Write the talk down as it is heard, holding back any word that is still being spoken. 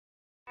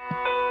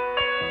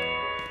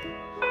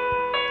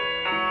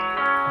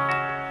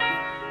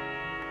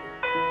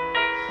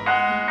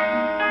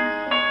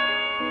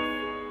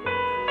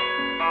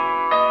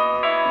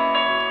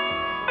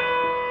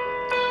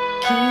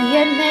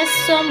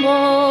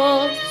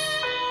somos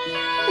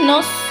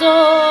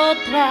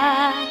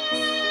nosotras?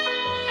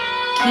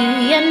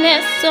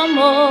 ¿Quiénes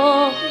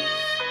somos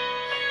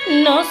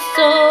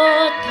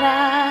nosotras?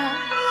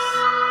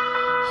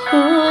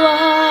 Who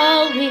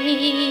are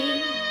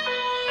we?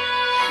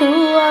 Who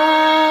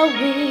are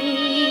we?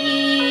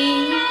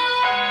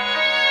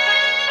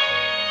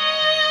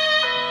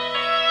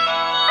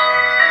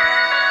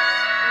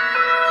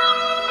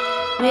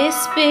 We're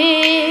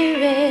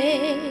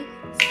spirits,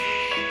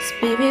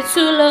 spirits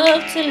who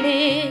love to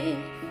live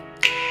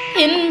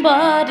in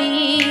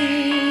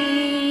bodies.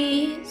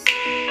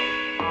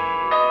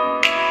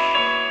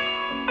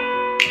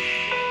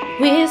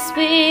 We're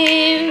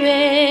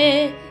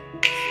spirits,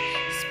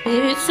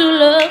 spirits who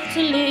love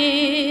to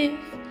live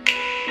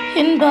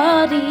in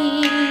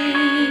bodies.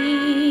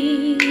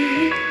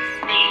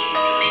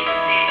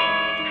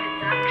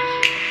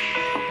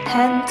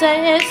 Canta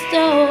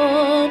esta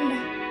on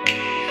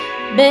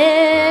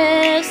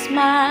ves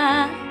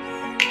más.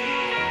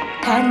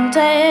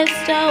 Canta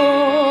esta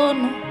on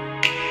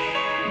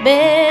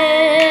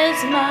ves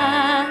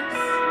más.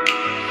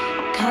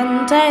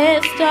 Canta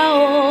esta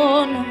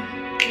on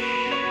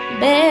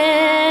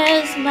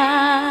ves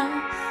más.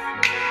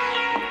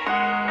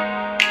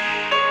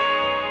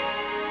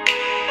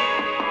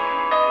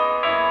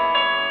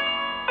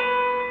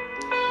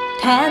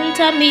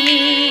 Canta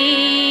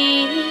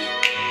mi,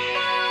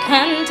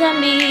 canta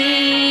mi,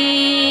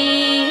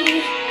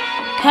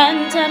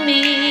 canta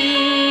mi.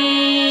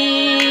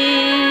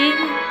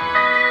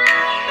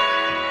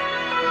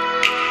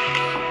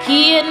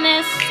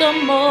 ¿Quiénes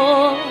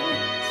somos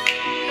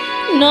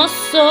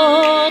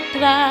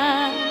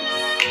nosotras?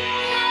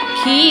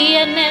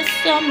 ¿Quiénes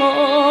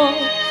somos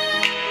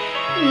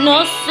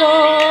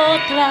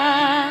nosotras?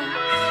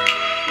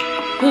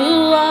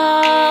 Who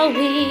are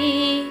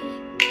we?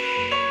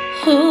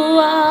 Who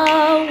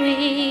are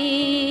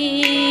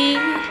we?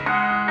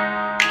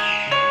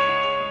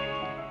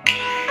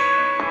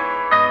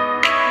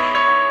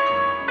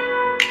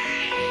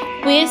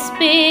 We're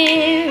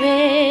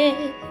spirits,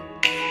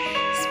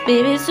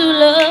 spirits who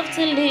love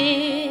to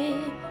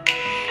live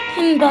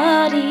in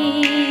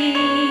bodies.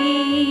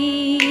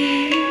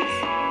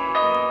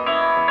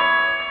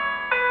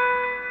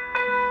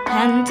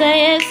 Canta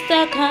esta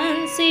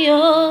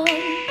canción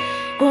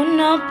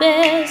una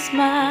vez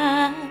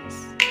más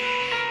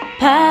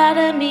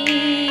para mí.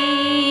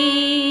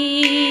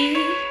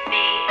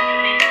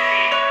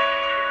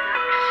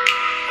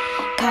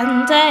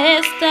 Canta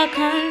esta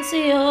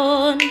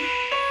canción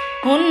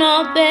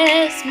una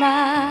vez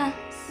más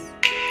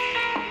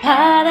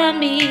para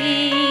mí.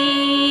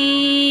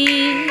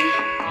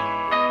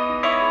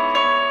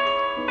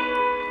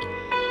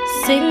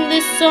 Sing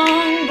this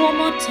song one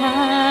more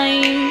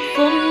time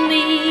for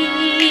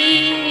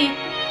me.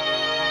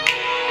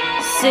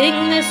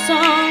 Sing this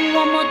song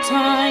one more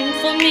time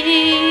for me.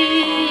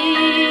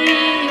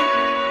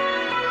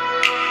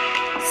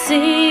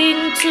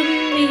 Sing to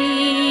me.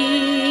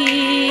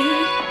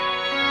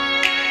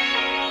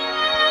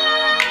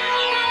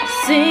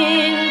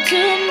 Sing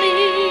to me.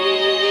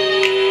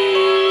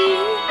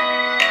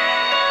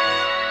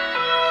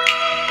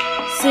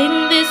 Sing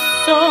this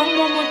song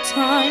one more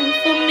time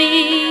for me.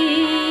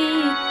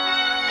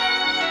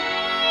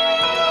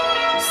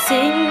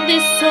 Sing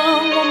this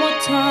song one more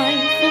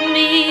time for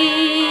me.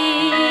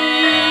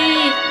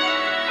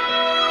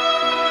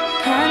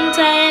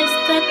 Canta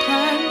esta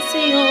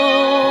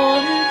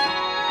canción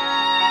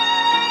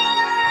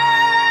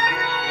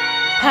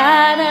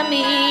para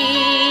mí.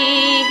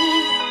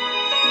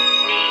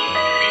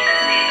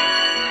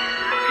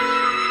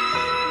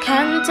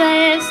 Canta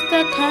esta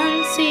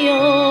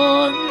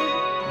canción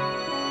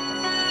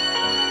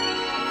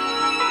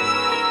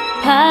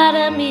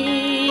para mí.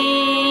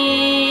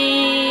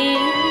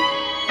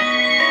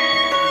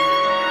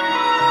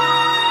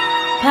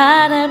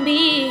 Para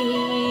mí.